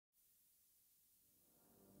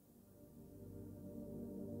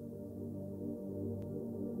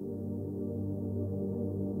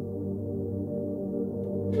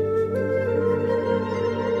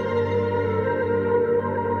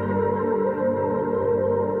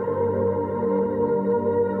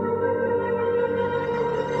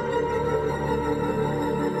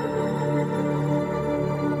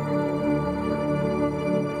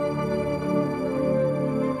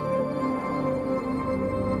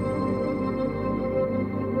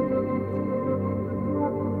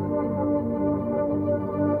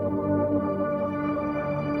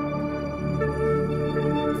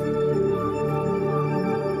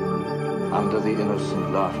the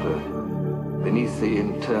innocent laughter, beneath the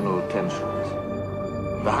internal tensions,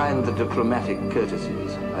 behind the diplomatic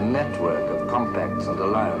courtesies, a network of compacts and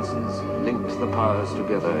alliances linked the powers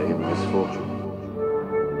together in misfortune.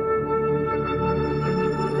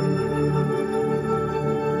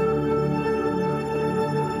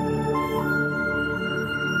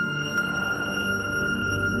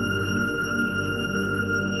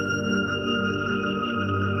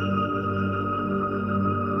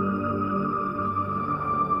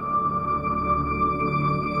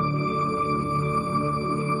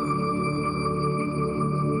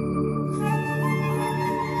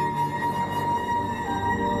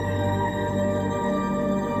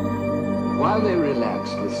 While they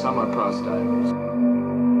relaxed with summer pastimes,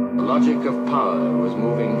 the logic of power was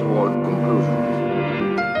moving toward conclusions.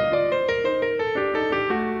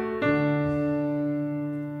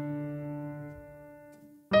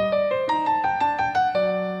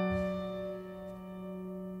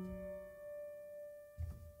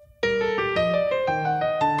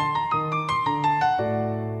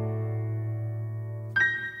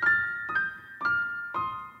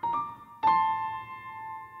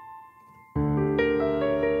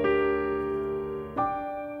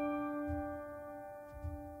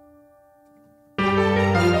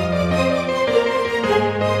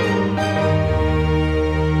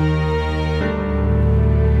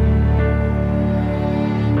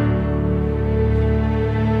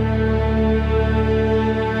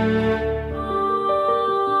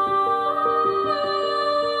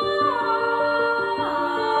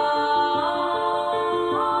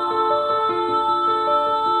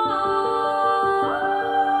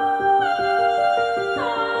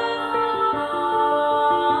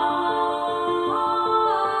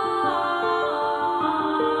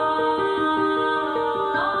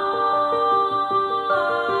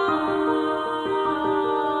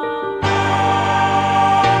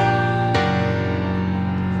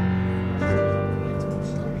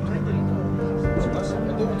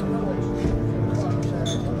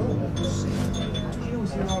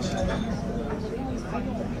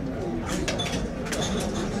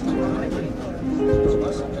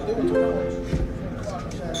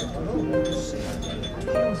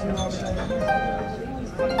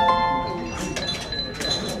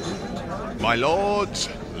 My lords,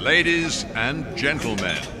 ladies, and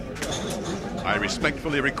gentlemen, I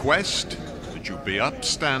respectfully request that you be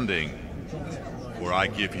upstanding, for I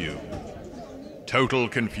give you total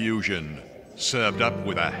confusion, served up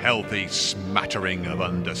with a healthy smattering of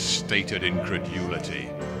understated incredulity,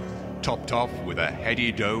 topped off with a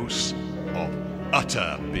heady dose of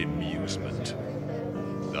utter bemusement.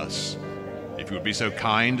 Thus, if you would be so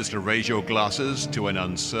kind as to raise your glasses to an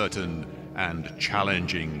uncertain and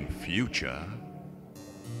challenging future.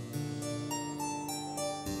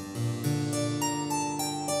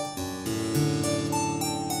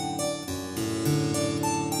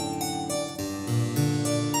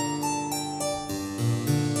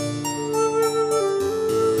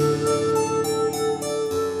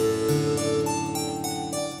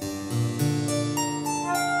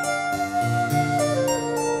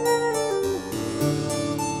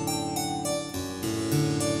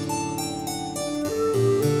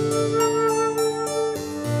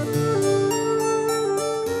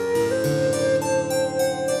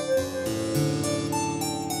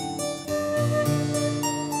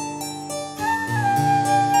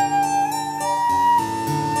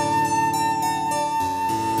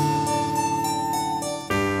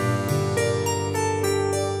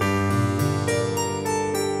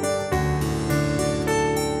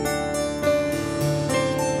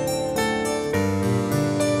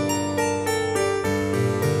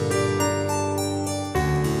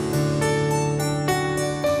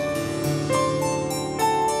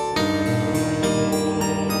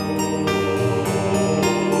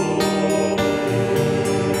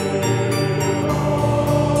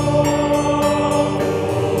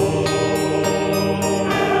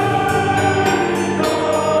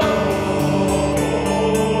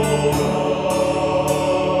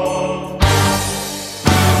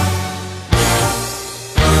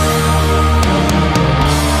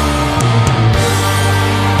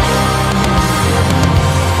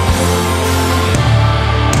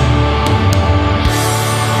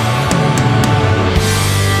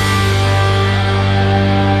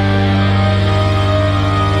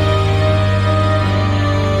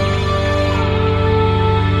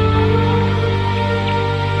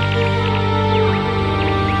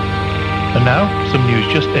 And now, some news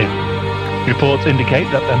just in. Reports indicate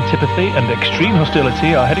that antipathy and extreme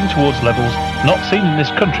hostility are heading towards levels not seen in this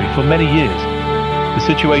country for many years. The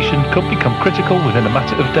situation could become critical within a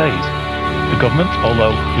matter of days. The government,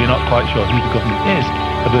 although we're not quite sure who the government is,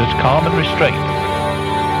 have urged calm and restraint.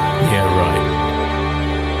 Yeah, right.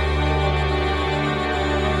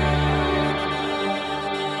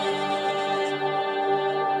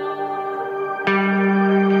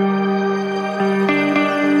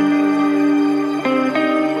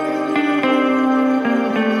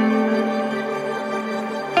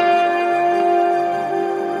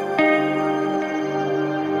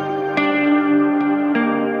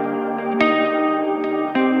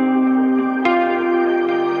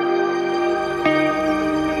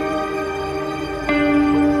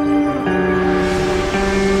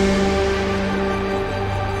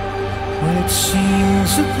 It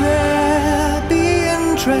seems that there'll be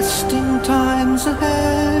interesting times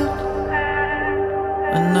ahead.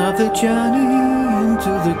 Another journey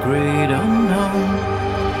into the great unknown.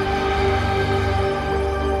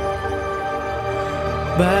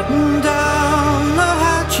 Batten down the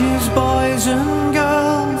hatches, boys and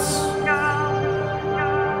girls,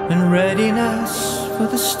 in readiness for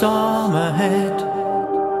the storm ahead.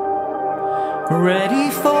 Ready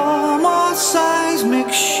for more seismic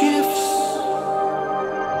shifts,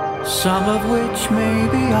 some of which may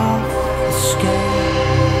be off the scale.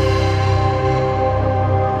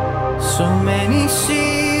 So many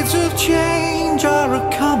seeds of change are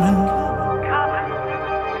a-coming,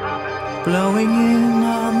 blowing in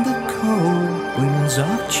on the cold winds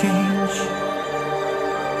of change.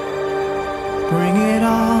 Bring it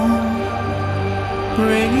on,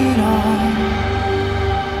 bring it on,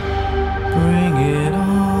 bring it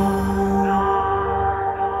on,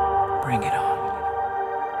 bring it on.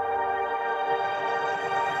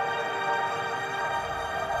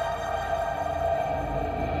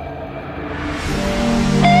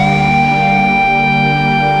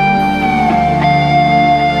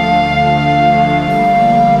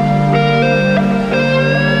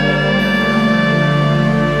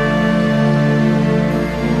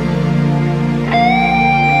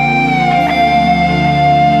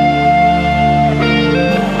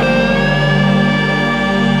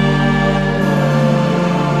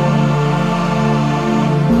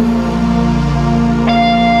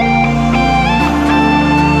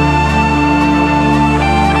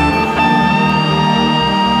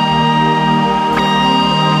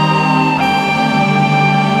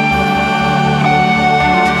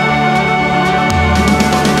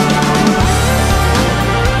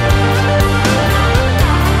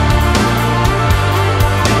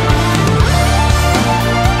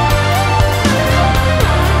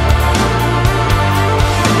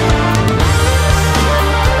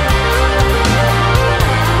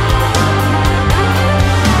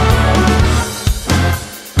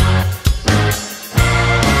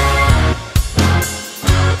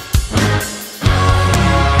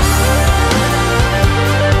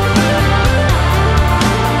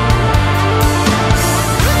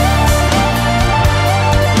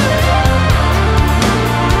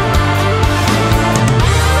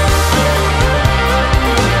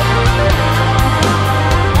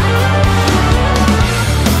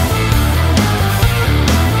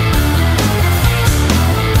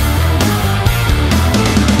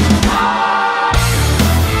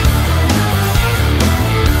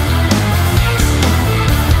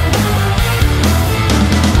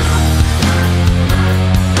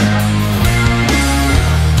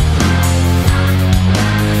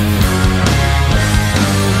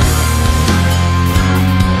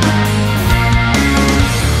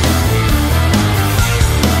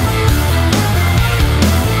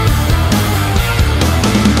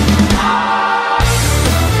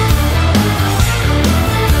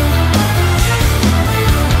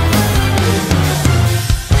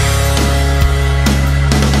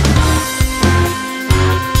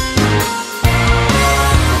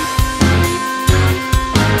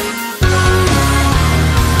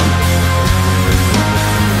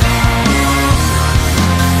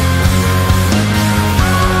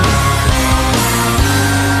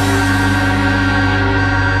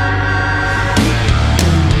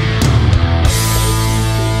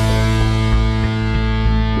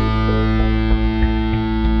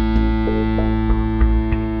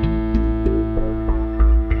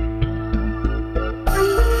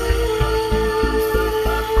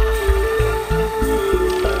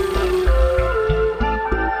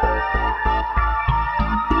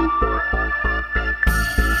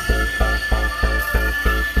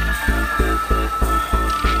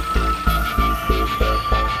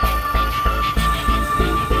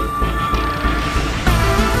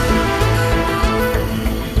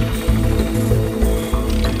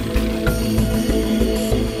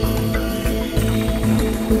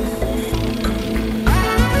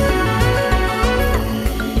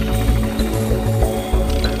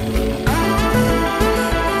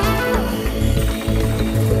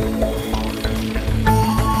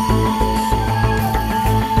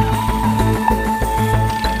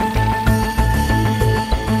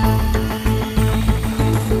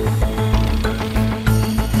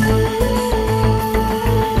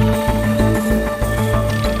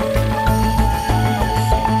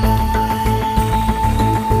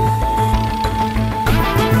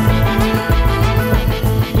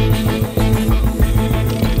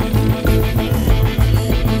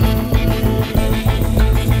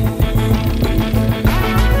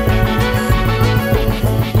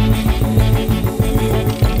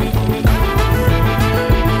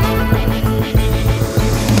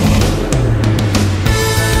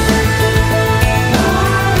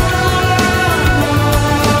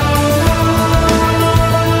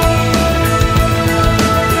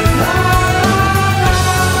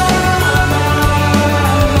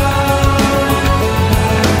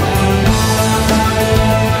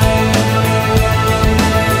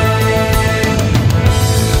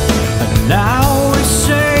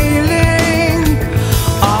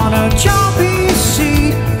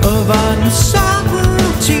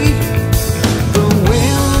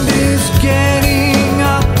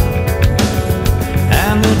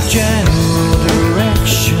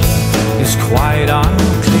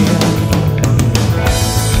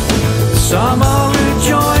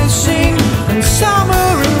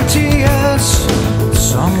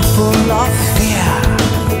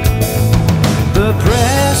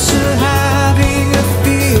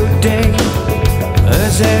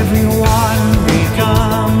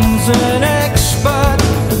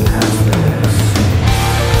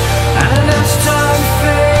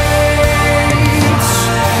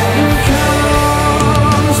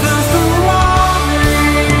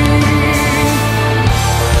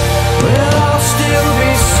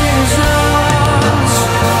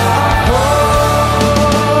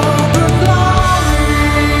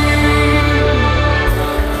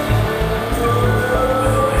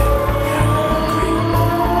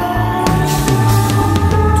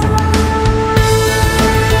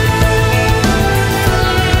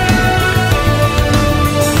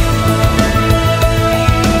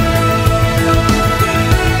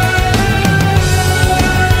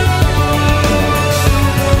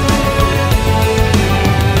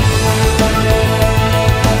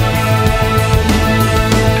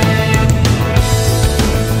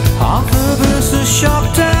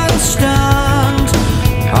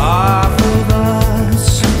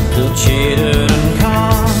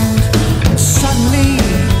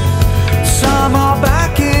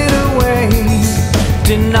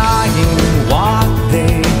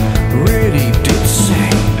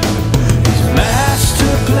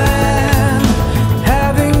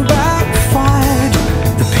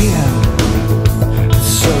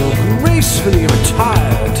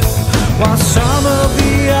 while some of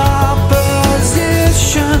the opposition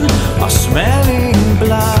are smelling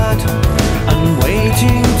blood and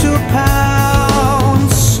waiting to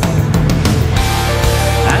pounce.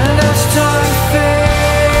 And as time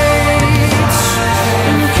fades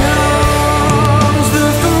and comes the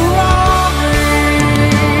Ferrari,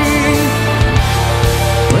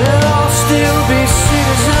 we'll all still be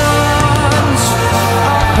citizens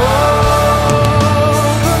of hope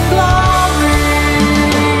and glory.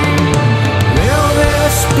 Will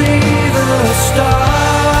this be the start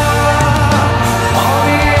of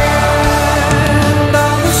the end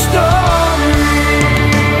of the story?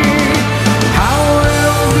 How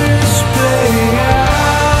will this play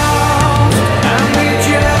out and be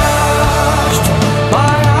judged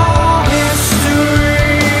by our history?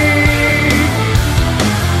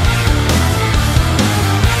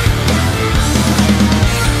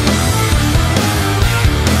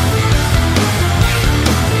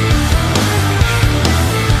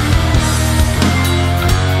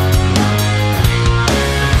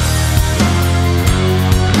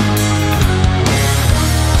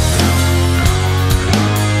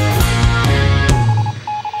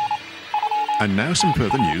 And now some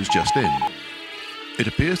further news just in. It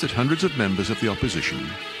appears that hundreds of members of the opposition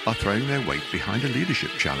are throwing their weight behind a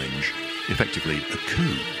leadership challenge, effectively a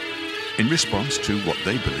coup, in response to what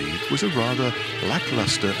they believe was a rather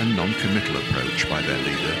lackluster and non-committal approach by their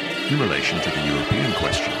leader in relation to the European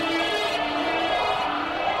question.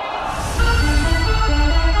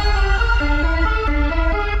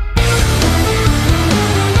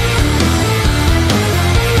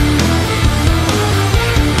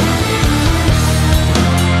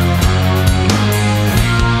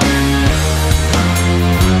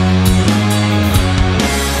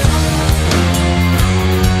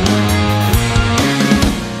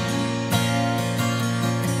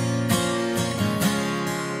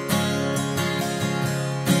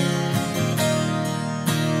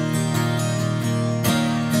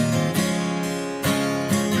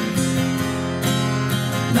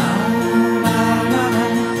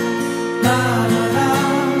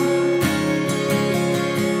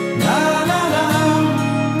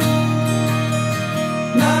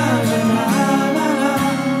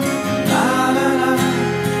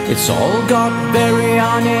 It's all got very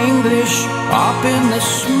un-English up in the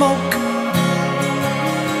smoke.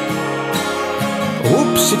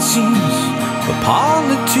 Oops, it seems the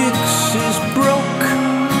politics is broke.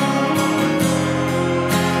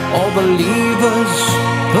 All the leavers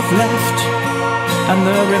have left and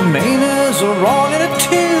the remainers are all in a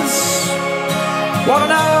tiz. What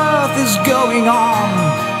on earth is going on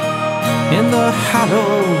in the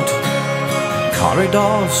hallowed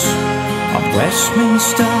corridors of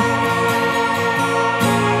Westminster?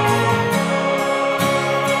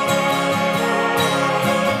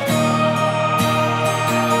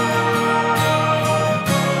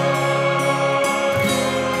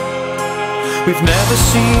 We've never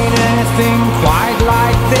seen anything quite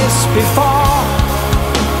like this before.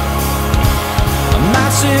 A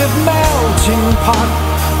massive melting pot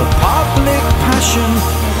of public passion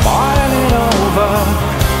boiling over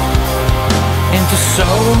into so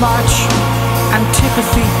much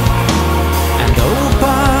antipathy and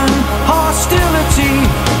open hostility.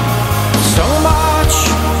 So much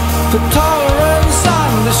for tolerance,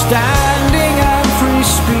 understanding and free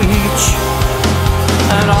speech.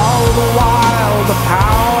 And all the while the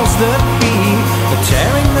powers that be are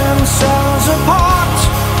tearing themselves apart.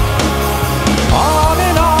 All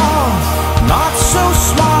in all, not so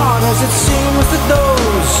smart as it seems that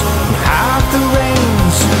those who have the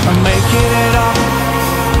reins are making it up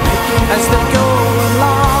as they go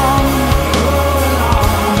along,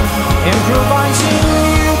 improvising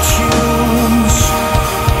new tunes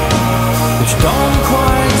which don't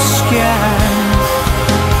quite scan.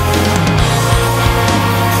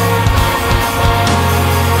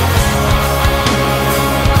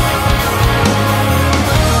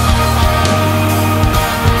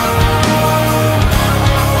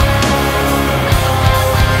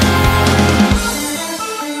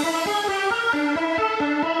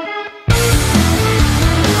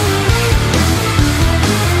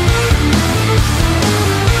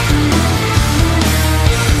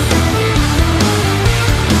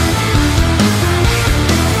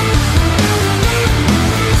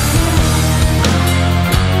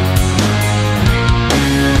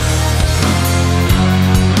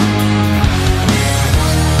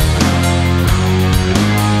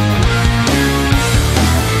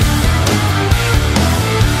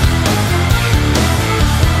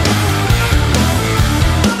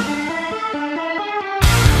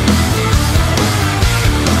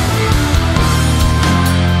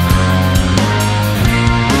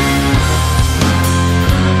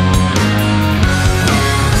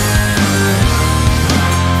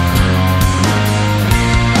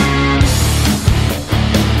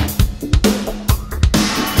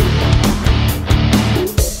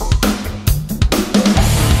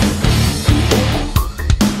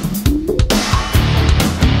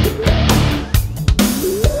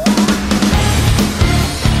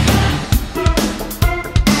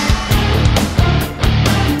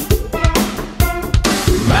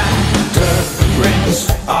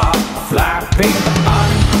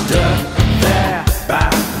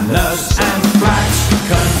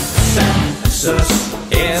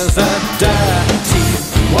 is a dirty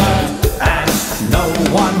word, and no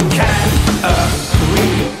one can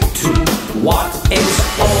agree to what is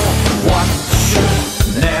or what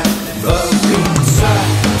should never be.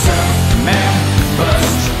 Certain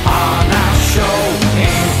members are now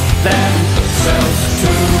showing themselves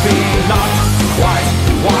to be not quite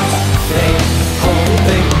what they hope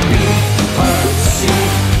they be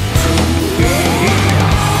perceived to be.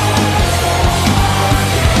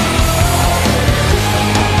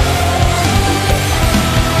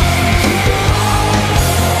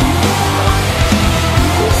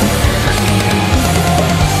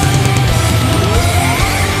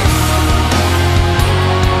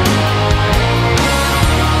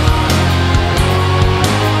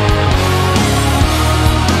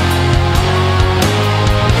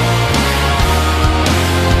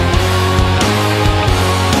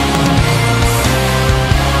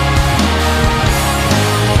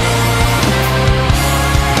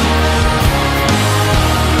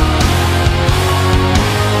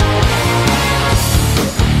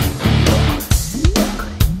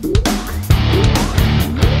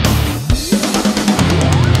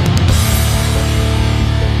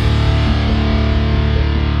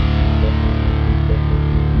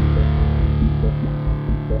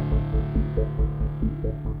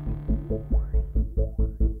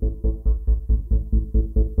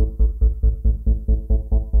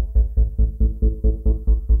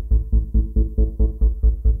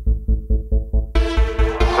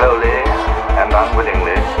 Slowly and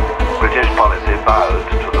unwillingly, British policy bowed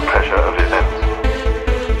to the pressure of events.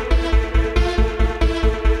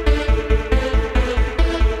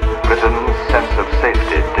 Britain's sense of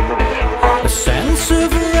safety diminished. A sense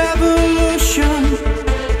of revolution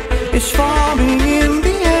is forming in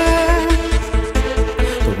the air.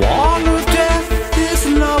 The wall of death is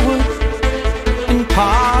lowered in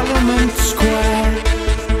Parliament Square.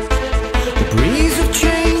 The breeze of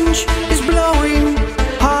change is blowing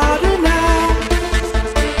harder now.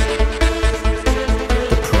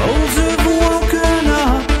 The pros have woken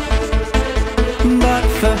up, but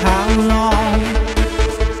for how long?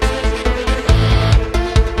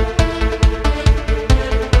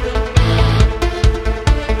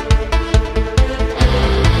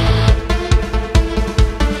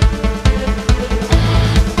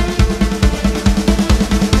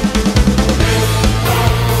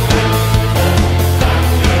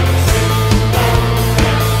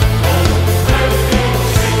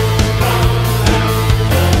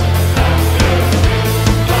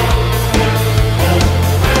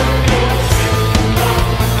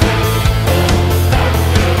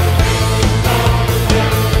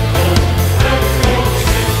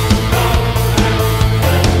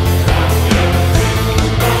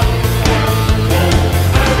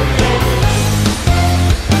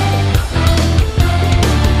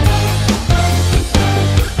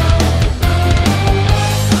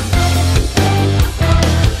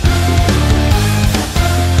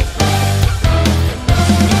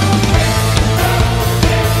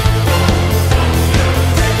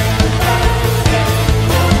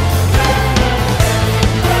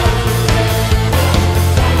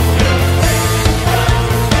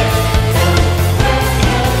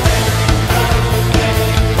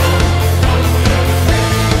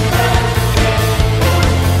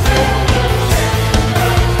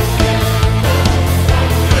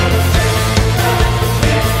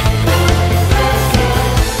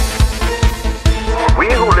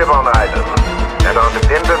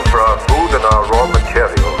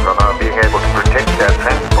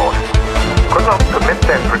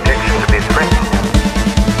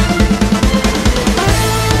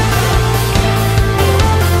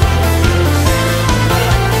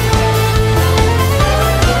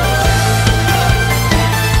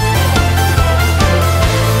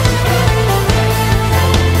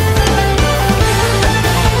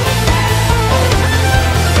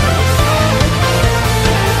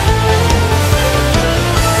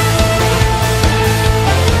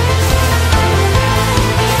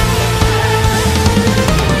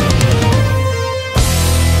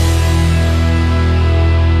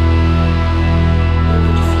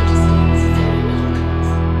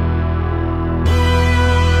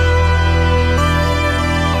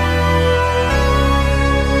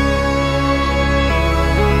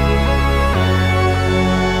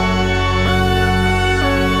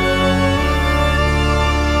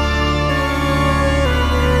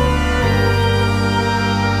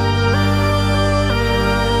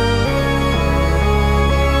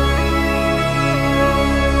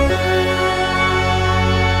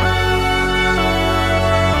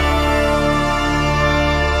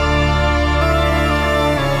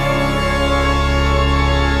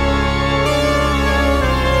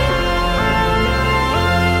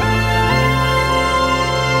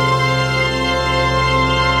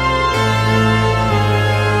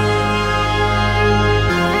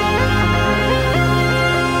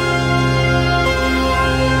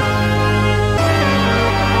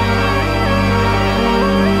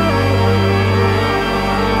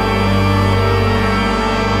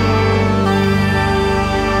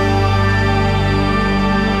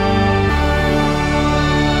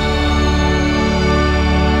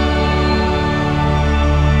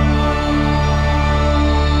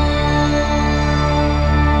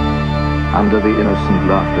 under the innocent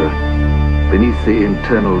laughter, beneath the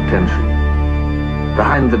internal tension,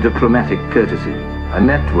 behind the diplomatic courtesy, a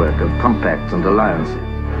network of compacts and alliances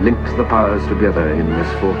linked the powers together in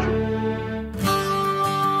misfortune.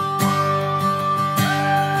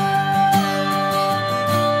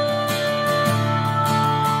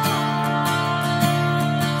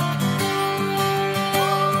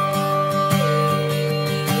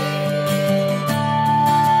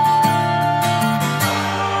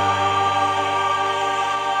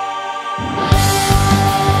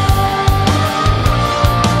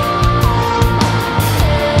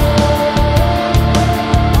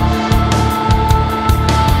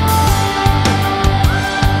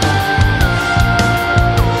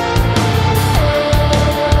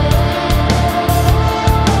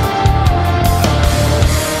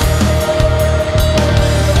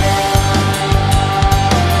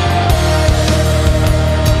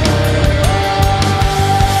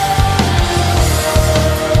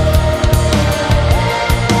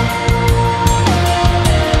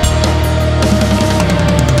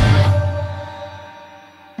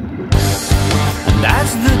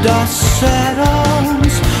 Dust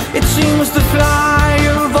settles, it seems the fly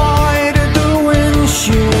avoided the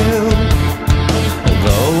windshield.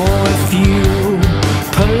 Although a few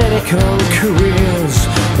political careers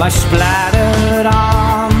lie splattered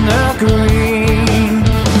on the green,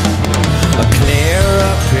 a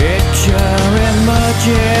clearer picture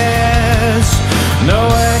emerges. No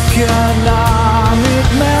economic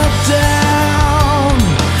meltdown,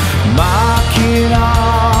 marking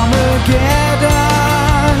Armageddon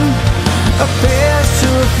appears to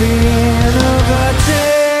have been averted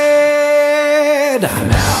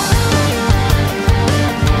now.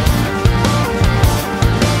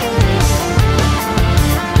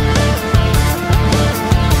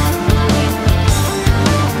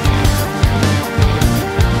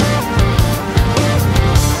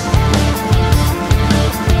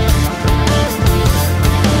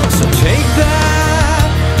 So take that,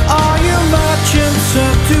 all you merchants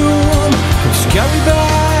of doom, and scurry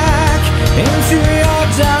back into your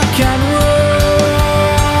darkened rooms.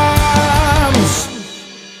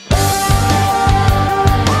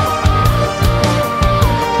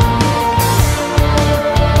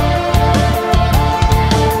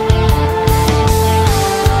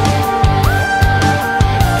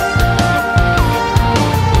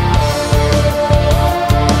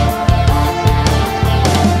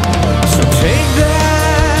 So take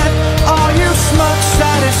that, all you smoke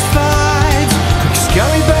satisfied, quick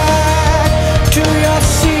scurry back to your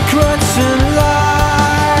secrets and lies.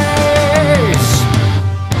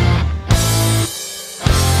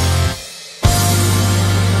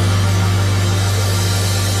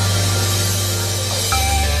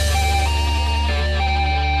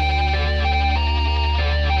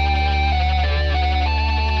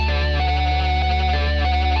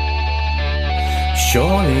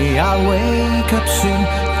 Surely I'll wake up soon,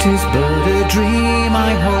 'tis but a dream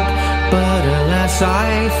I hope. But alas,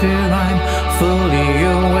 I fear I'm fully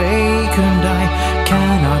awake, and I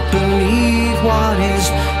cannot believe what is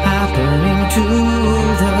happening to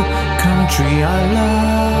the country I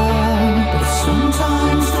love. But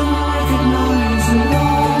sometimes don't recognize it all.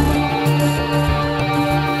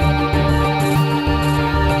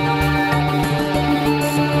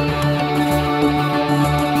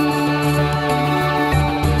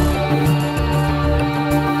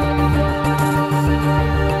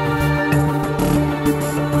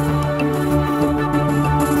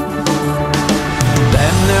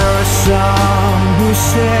 Some who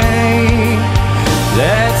say,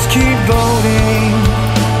 let's keep voting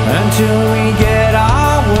until we get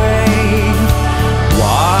our way.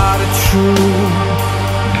 What a true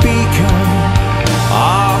beacon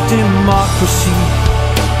of democracy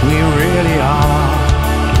we really are.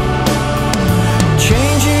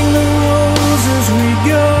 Changing the rules as we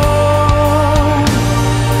go,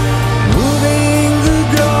 moving the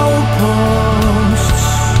goalposts.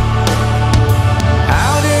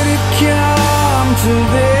 How did it come to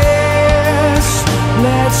this?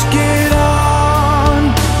 Let's get on,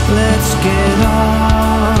 let's get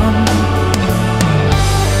on.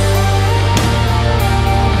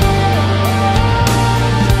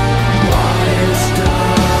 What is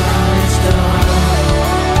done is done.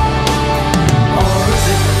 Or is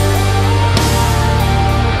it?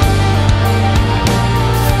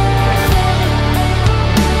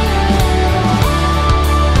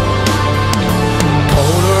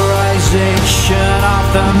 Polarization of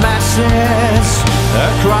the masses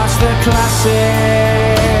across the classes.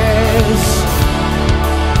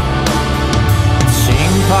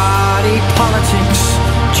 Seeing party politics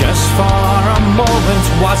just for a moment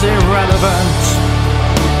was irrelevant.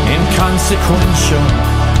 consequential.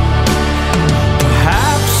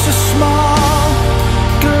 Perhaps a small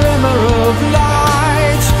glimmer of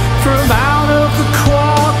light from out of the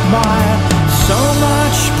quagmire. So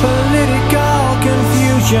much political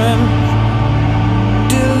confusion,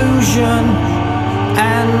 delusion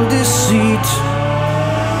and deceit.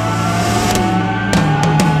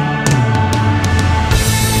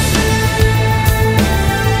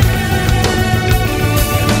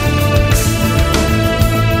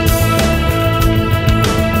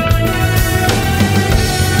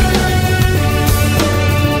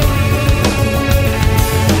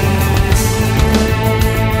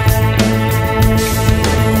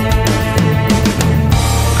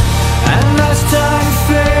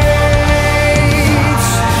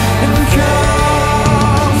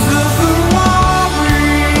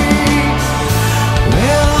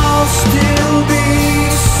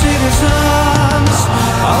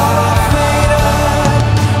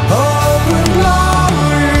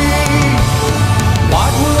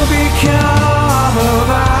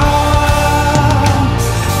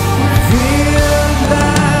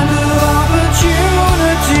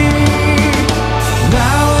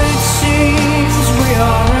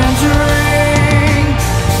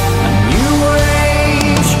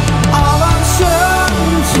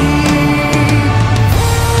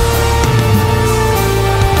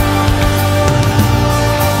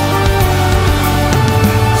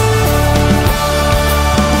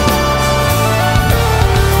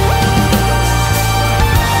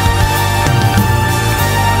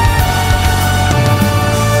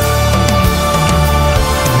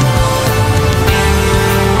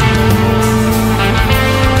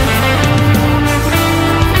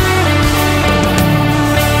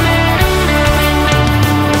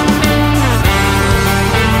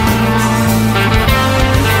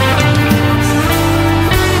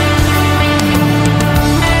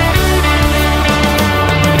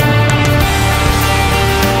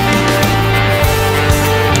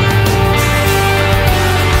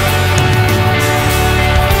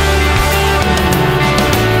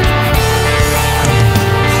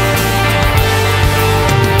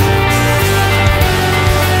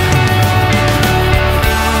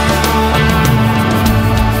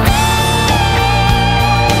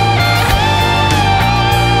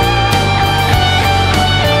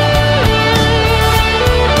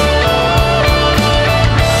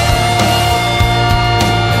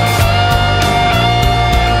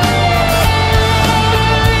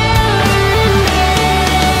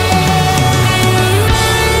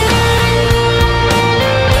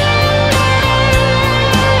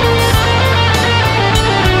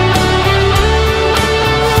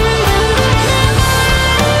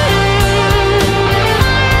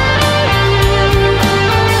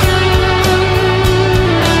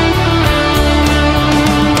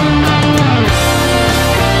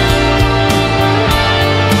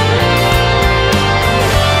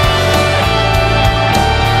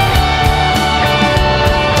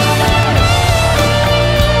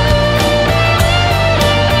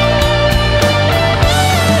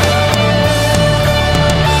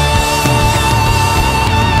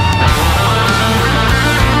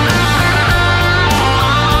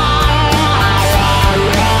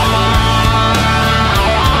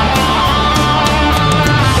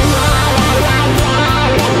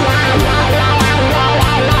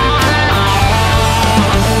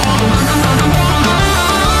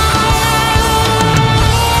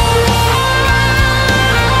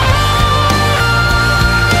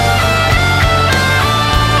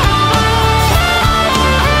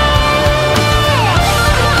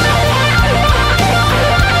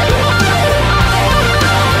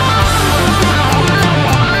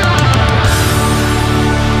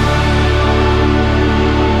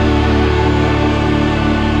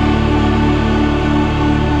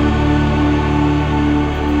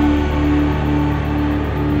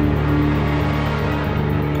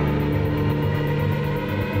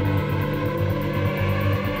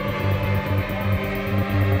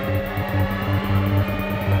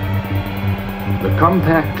 The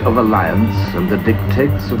compact of alliance and the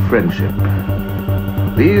dictates of friendship.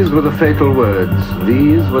 These were the fatal words,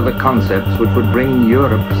 these were the concepts which would bring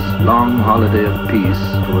Europe's long holiday of peace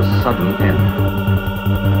to a sudden end.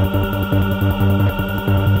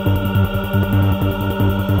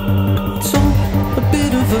 It's all a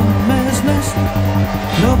bit of a mare's nest.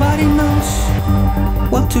 Nobody knows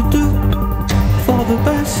what to do for the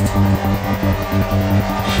best.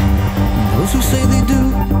 And those who say they do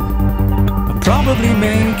are probably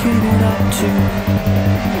making it up too.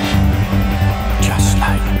 Just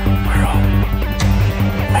like we're all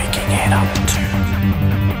making it up too.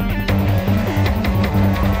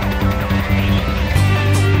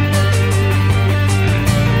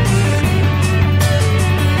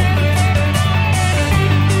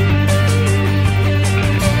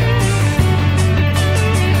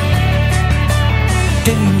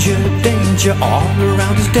 Danger, danger, all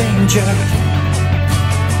around is danger.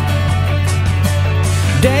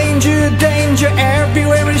 Danger, danger,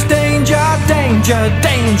 everywhere is danger. Danger,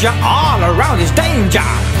 danger, all around is danger.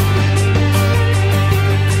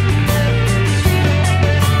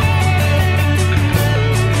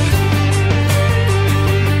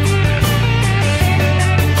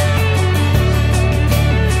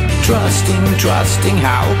 Trusting, trusting,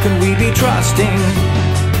 how can we be trusting?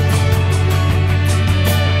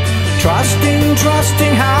 Trusting,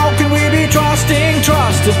 trusting, how can we be trusting?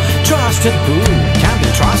 Trusted, trusted, who can be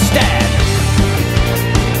trusted?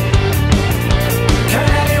 Can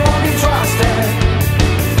anyone be trusted?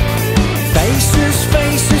 Faces,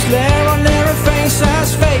 faces, there are nearer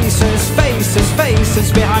faces. Faces, faces,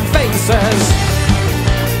 faces behind faces.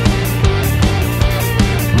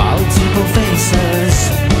 Multiple faces.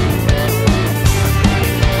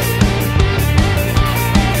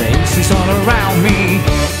 Faces all around me.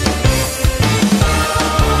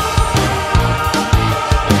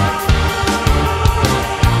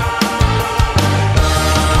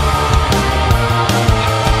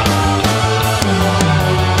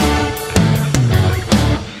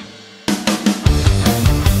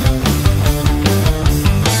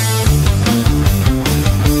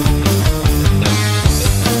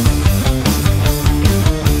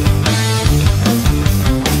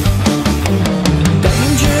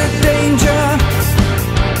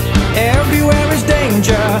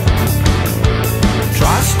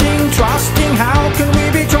 Trusting, trusting, how can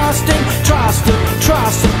we be trusting? Trusted,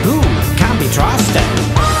 trusted, who can be trusted?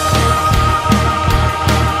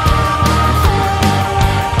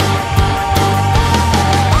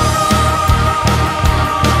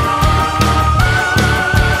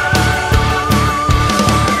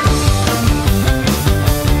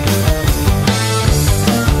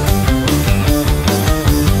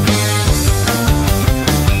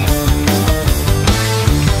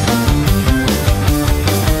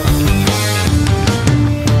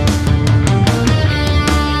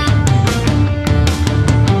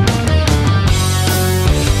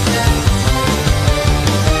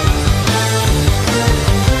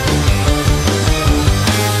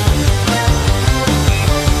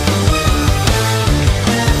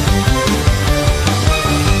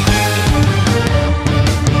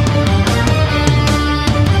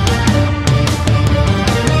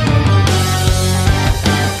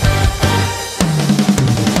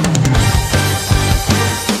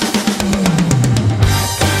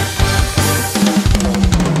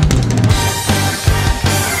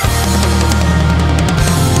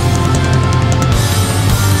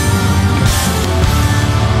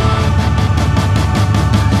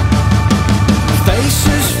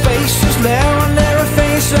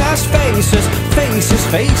 Faces, faces,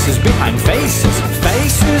 faces behind faces.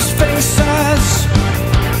 Faces, faces,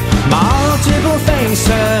 multiple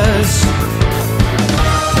faces.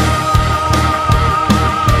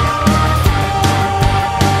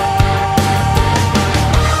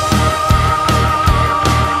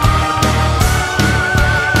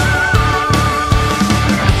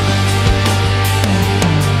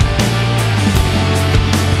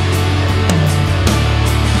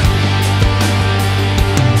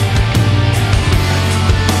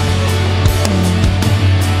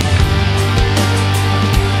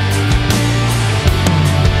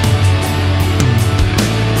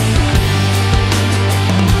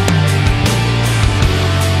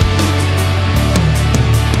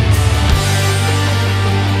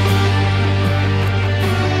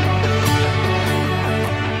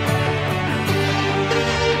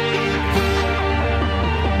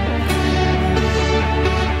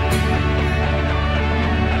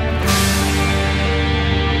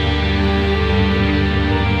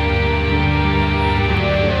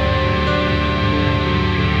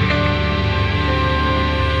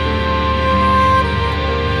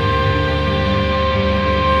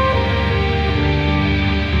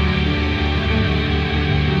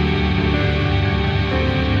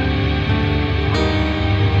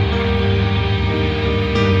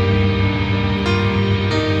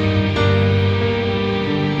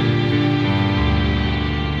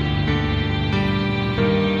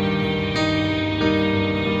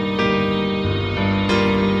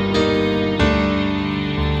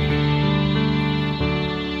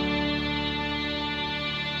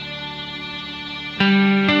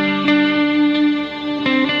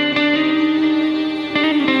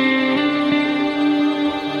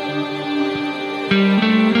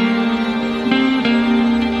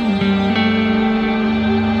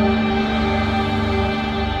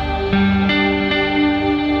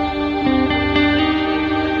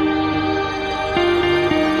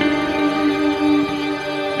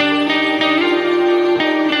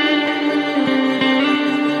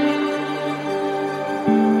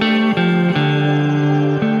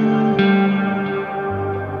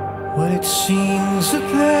 Scenes that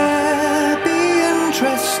there be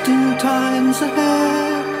interesting times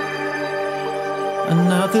ahead.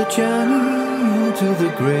 Another journey into the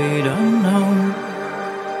great unknown.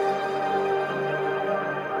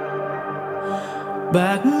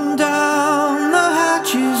 Batten down the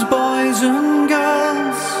hatches, boys and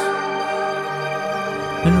girls,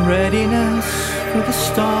 in readiness for the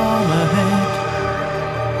storm ahead.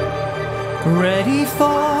 Ready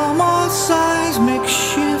for more seismic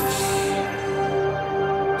shifts,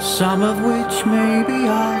 some of which may be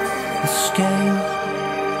off the scale.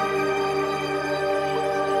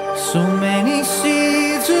 So many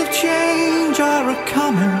seeds of change are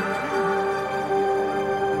a-coming,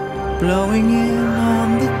 blowing in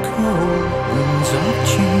on the cold winds of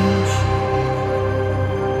change.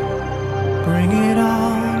 Bring it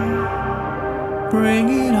on, bring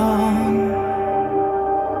it on,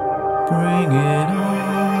 bring it on.